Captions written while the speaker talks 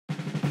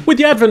With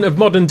the advent of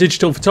modern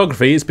digital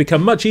photography, it's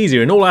become much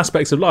easier in all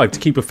aspects of life to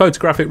keep a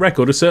photographic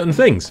record of certain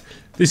things.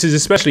 This is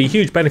especially a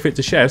huge benefit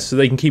to chefs, so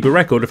they can keep a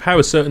record of how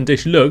a certain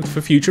dish looked for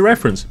future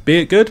reference, be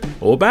it good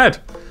or bad.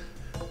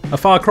 A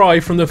far cry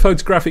from the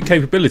photographic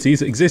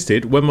capabilities that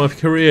existed when my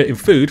career in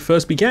food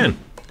first began.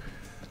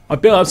 I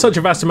built up such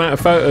a vast amount of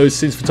photos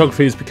since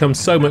photography has become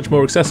so much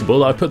more accessible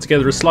that I put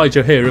together a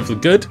slideshow here of the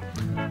good,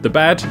 the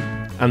bad,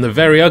 and the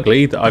very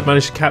ugly that I've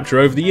managed to capture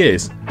over the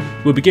years.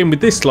 We'll begin with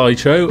this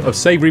slideshow of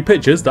savoury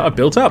pictures that I've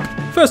built up.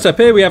 First up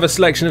here we have a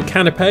selection of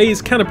canapés.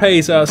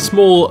 Canapés are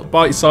small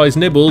bite-sized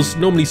nibbles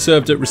normally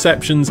served at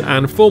receptions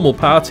and formal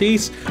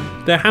parties.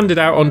 They're handed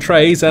out on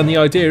trays, and the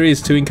idea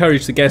is to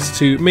encourage the guests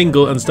to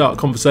mingle and start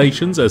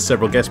conversations, as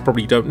several guests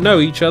probably don't know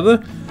each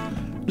other.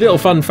 Little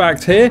fun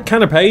fact here,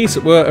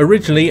 canapés were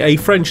originally a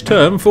French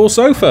term for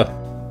sofa.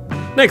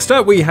 Next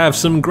up we have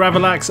some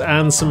gravlax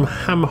and some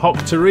ham hock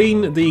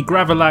terrine. The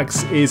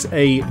gravlax is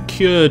a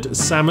cured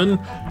salmon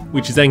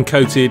which is then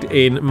coated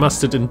in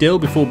mustard and dill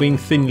before being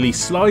thinly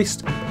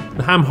sliced.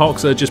 The ham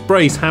hocks are just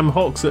braised ham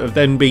hocks that have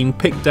then been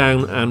picked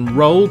down and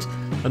rolled,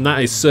 and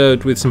that is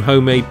served with some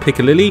homemade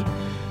piccalilli.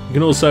 You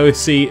can also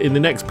see in the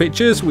next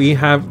pictures we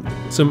have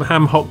some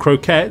ham hock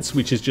croquettes,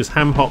 which is just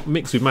ham hock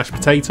mixed with mashed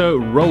potato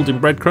rolled in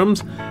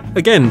breadcrumbs,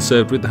 again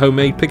served with the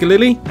homemade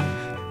piccalilli.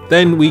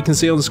 Then we can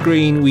see on the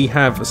screen we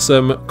have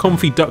some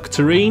confit duck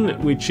terrine,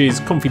 which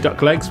is confit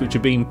duck legs which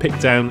have been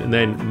picked down and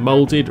then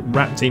moulded,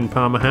 wrapped in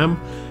parma ham,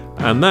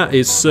 and that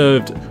is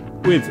served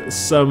with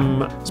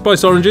some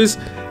spiced oranges.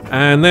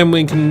 And then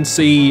we can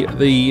see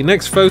the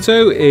next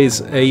photo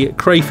is a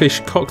crayfish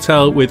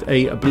cocktail with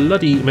a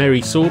Bloody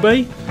Mary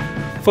sorbet.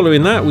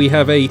 Following that we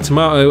have a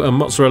tomato and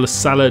mozzarella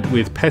salad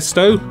with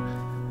pesto.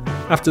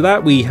 After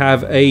that we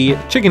have a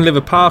chicken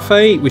liver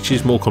parfait, which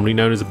is more commonly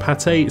known as a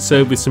pate,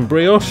 served with some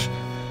brioche.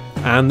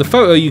 And the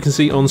photo you can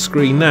see on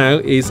screen now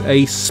is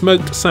a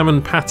smoked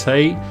salmon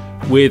pate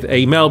with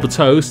a Melba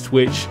toast,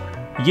 which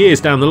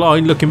years down the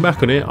line, looking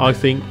back on it, I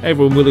think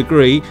everyone will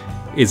agree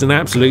is an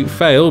absolute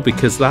fail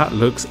because that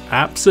looks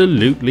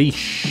absolutely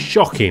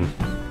shocking.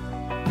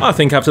 I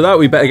think after that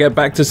we better get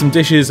back to some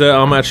dishes that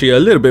I'm actually a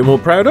little bit more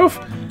proud of.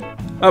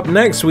 Up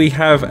next we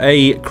have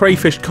a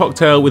crayfish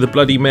cocktail with a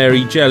Bloody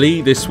Mary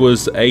jelly. This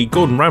was a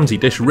Gordon Ramsay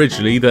dish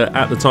originally that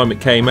at the time it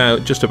came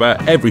out just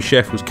about every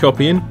chef was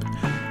copying.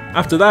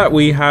 After that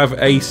we have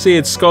a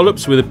seared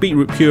scallops with a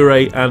beetroot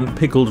puree and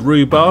pickled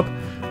rhubarb.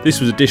 This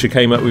was a dish I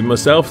came up with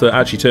myself that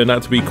actually turned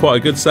out to be quite a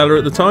good seller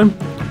at the time.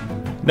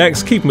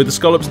 Next, keeping with the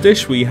scallops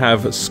dish, we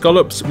have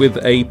scallops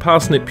with a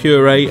parsnip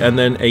puree and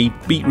then a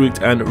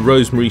beetroot and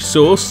rosemary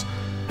sauce.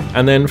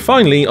 And then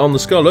finally on the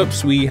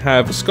scallops we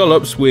have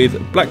scallops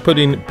with black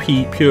pudding,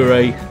 pea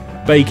puree,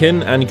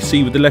 bacon, and you can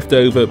see with the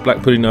leftover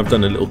black pudding I've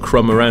done a little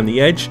crumb around the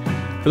edge.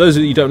 For those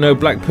of you who don't know,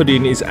 black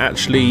pudding is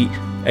actually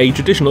a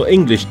traditional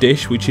English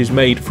dish which is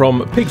made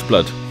from pig's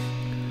blood.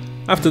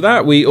 After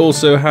that we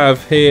also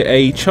have here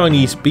a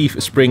Chinese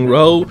beef spring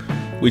roll,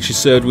 which is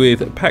served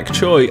with pak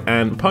choy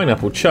and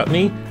pineapple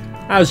chutney.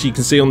 As you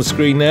can see on the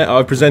screen there,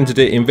 I've presented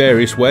it in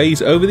various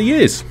ways over the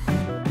years.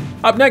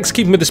 Up next,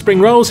 keeping with the spring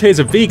rolls, here's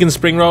a vegan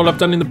spring roll I've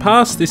done in the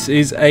past. This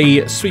is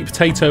a sweet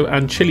potato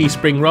and chilli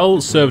spring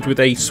roll served with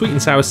a sweet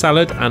and sour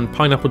salad and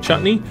pineapple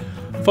chutney.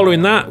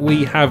 Following that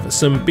we have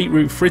some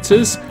beetroot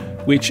fritters,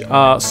 which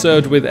are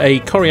served with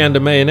a coriander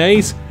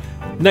mayonnaise.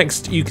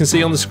 Next you can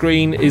see on the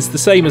screen is the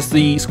same as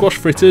the squash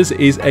fritters,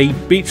 is a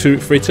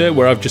beetroot fritter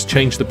where I've just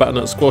changed the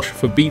butternut squash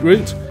for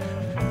beetroot.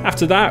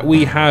 After that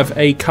we have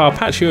a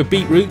carpaccio of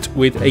beetroot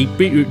with a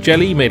beetroot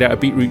jelly made out of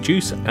beetroot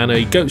juice and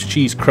a goat's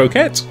cheese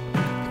croquette.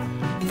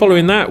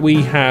 Following that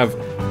we have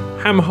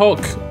ham hock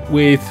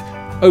with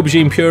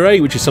aubergine puree,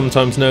 which is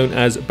sometimes known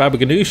as baba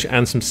ganoush,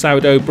 and some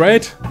sourdough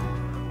bread.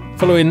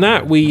 Following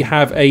that we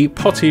have a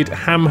potted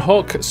ham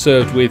hock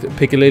served with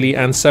piccalilli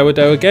and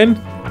sourdough again.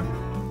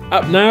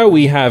 Up now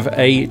we have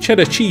a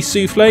cheddar cheese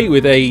souffle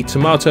with a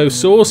tomato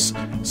sauce,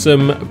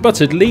 some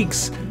buttered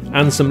leeks,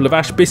 and some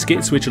lavash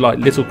biscuits, which are like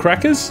little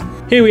crackers.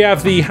 Here we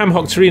have the ham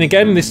hock terrine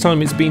again. This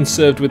time it's been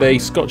served with a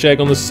scotch egg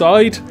on the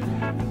side.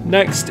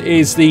 Next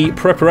is the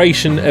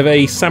preparation of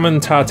a salmon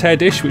tartare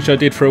dish, which I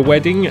did for a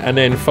wedding, and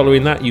then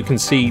following that you can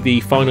see the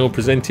final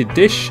presented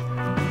dish.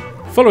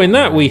 Following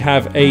that we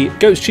have a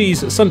goat's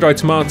cheese, sun-dried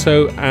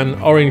tomato and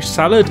orange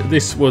salad.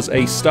 This was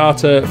a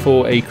starter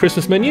for a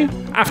Christmas menu.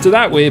 After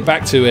that we're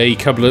back to a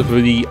couple of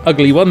the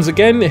ugly ones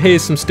again.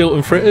 Here's some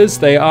Stilton fritters.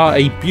 They are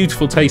a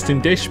beautiful tasting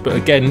dish, but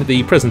again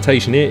the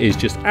presentation here is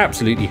just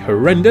absolutely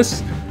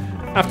horrendous.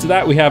 After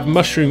that we have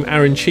mushroom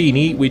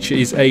arancini, which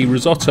is a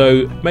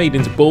risotto made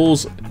into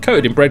balls,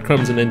 coated in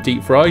breadcrumbs and then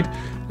deep fried.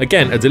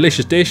 Again, a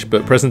delicious dish,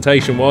 but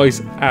presentation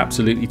wise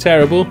absolutely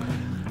terrible.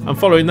 And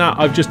following that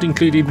I've just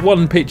included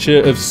one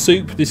picture of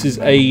soup. This is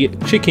a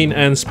chicken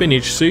and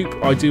spinach soup.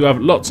 I do have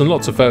lots and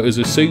lots of photos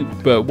of soup,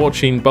 but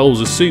watching bowls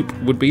of soup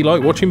would be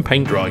like watching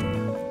paint dry.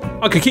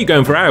 I could keep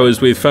going for hours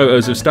with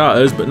photos of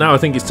starters, but now I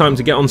think it's time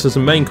to get on to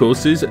some main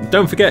courses.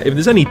 Don't forget, if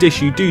there's any dish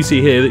you do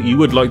see here that you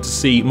would like to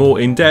see more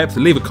in depth,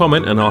 leave a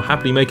comment and I'll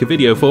happily make a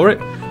video for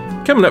it.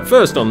 Coming up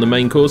first on the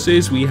main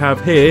courses, we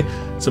have here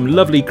some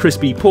lovely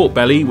crispy pork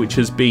belly which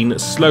has been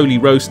slowly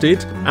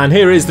roasted, and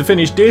here is the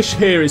finished dish.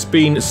 Here it's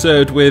been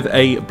served with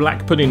a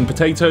black pudding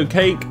potato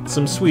cake,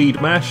 some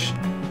swede mash,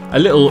 a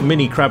little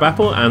mini crab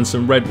apple and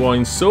some red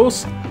wine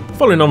sauce.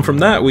 Following on from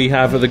that, we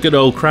have the good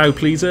old crowd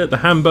pleaser, the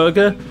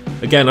hamburger.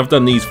 Again, I've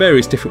done these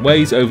various different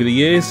ways over the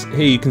years.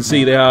 Here you can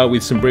see they are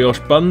with some brioche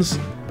buns.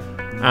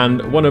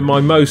 And one of my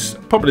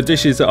most popular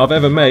dishes that I've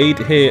ever made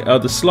here are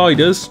the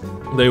sliders.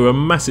 They were a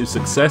massive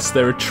success.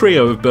 They're a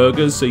trio of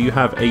burgers, so you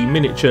have a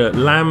miniature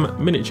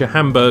lamb, miniature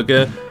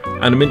hamburger,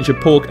 and a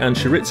miniature pork and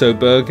chorizo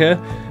burger.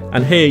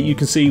 And here you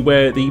can see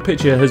where the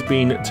picture has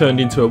been turned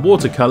into a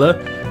watercolour.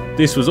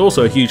 This was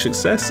also a huge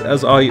success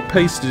as I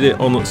pasted it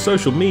on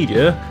social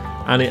media,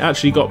 and it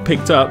actually got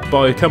picked up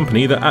by a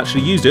company that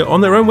actually used it on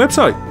their own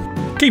website.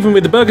 Keeping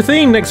with the burger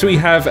theme, next we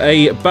have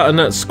a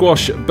butternut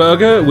squash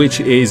burger, which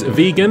is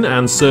vegan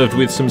and served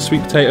with some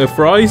sweet potato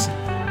fries.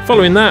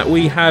 Following that,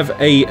 we have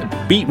a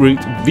beetroot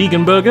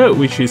vegan burger,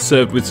 which is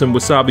served with some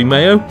wasabi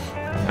mayo.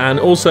 And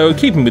also,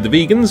 keeping with the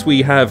vegans,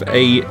 we have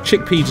a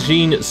chickpea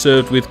tagine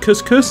served with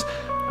couscous.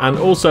 And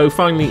also,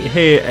 finally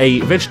here, a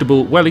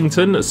vegetable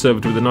Wellington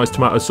served with a nice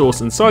tomato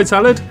sauce and side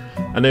salad.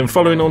 And then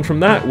following on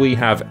from that, we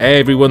have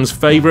everyone's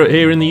favourite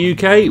here in the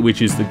UK,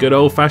 which is the good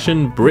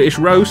old-fashioned British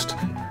roast.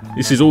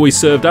 This is always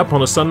served up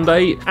on a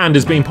Sunday and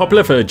has been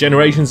popular for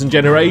generations and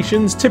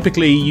generations.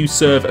 Typically you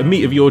serve a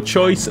meat of your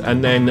choice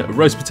and then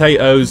roast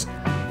potatoes,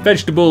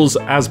 vegetables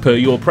as per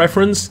your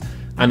preference,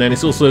 and then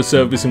it's also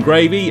served with some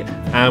gravy,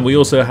 and we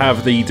also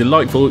have the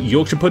delightful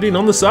Yorkshire pudding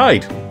on the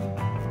side.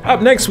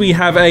 Up next we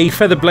have a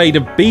feather blade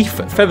of beef.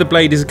 Feather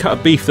blade is a cut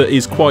of beef that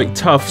is quite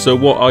tough, so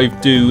what I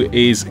do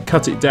is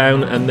cut it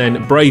down and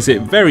then braise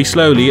it very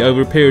slowly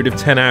over a period of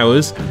 10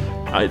 hours.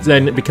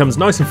 Then it becomes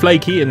nice and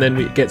flaky, and then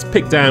it gets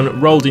picked down,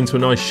 rolled into a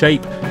nice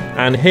shape.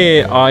 And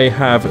here I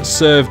have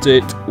served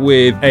it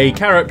with a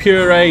carrot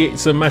puree,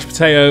 some mashed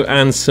potato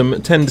and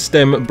some tender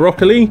stem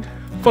broccoli.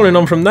 Following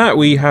on from that,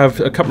 we have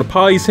a couple of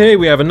pies here.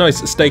 We have a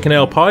nice steak and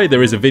ale pie.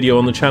 There is a video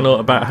on the channel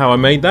about how I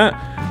made that.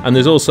 And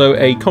there's also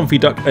a confit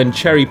duck and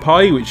cherry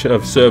pie, which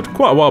I've served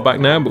quite a while back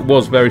now, but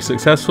was very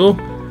successful.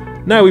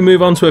 Now we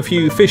move on to a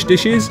few fish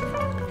dishes.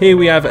 Here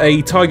we have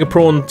a tiger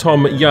prawn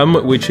tom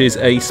yum, which is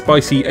a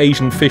spicy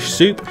Asian fish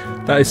soup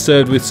that is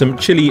served with some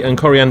chili and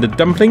coriander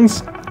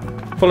dumplings.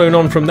 Following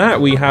on from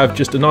that, we have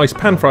just a nice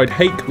pan-fried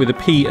hake with a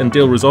pea and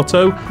dill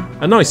risotto,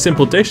 a nice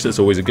simple dish that's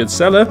always a good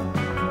seller.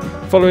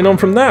 Following on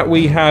from that,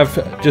 we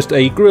have just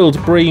a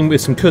grilled bream with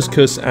some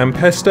couscous and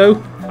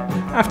pesto.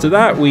 After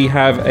that, we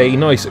have a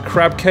nice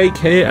crab cake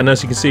here, and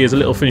as you can see as a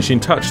little finishing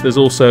touch, there's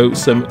also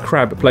some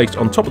crab placed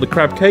on top of the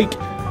crab cake.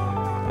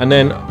 And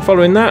then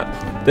following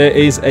that, there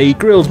is a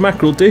grilled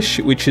mackerel dish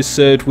which is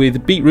served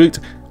with beetroot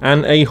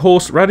and a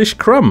horseradish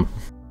crumb.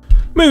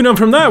 Moving on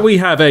from that, we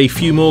have a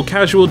few more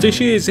casual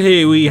dishes.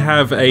 Here we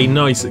have a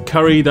nice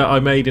curry that I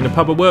made in a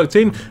pub I worked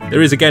in.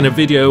 There is again a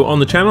video on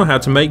the channel how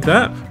to make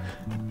that.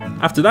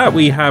 After that,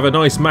 we have a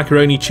nice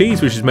macaroni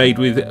cheese which is made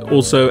with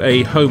also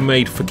a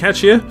homemade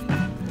focaccia.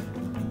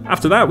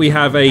 After that, we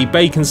have a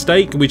bacon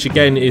steak, which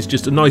again is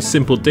just a nice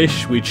simple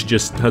dish which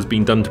just has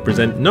been done to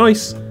present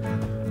nice.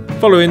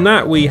 Following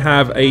that, we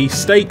have a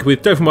steak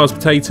with Dauphinoise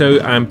potato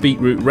and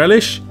beetroot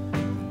relish.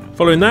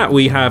 Following that,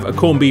 we have a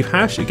corned beef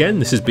hash. Again,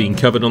 this has been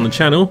covered on the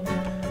channel.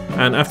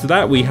 And after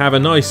that, we have a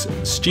nice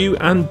stew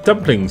and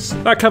dumplings.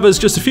 That covers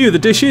just a few of the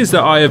dishes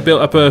that I have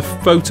built up a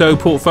photo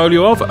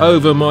portfolio of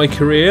over my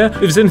career. If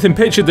there's anything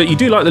pictured that you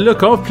do like the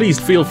look of, please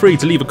feel free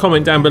to leave a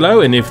comment down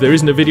below, and if there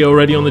isn't a video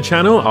already on the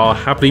channel, I'll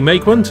happily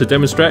make one to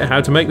demonstrate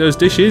how to make those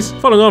dishes.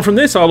 Following on from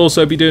this, I'll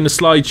also be doing a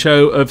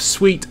slideshow of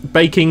sweet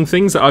baking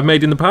things that I've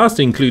made in the past,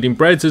 including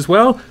breads as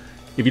well.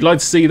 If you'd like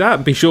to see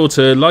that, be sure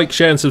to like,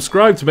 share and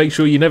subscribe to make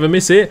sure you never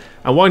miss it,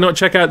 and why not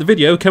check out the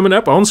video coming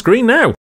up on screen now.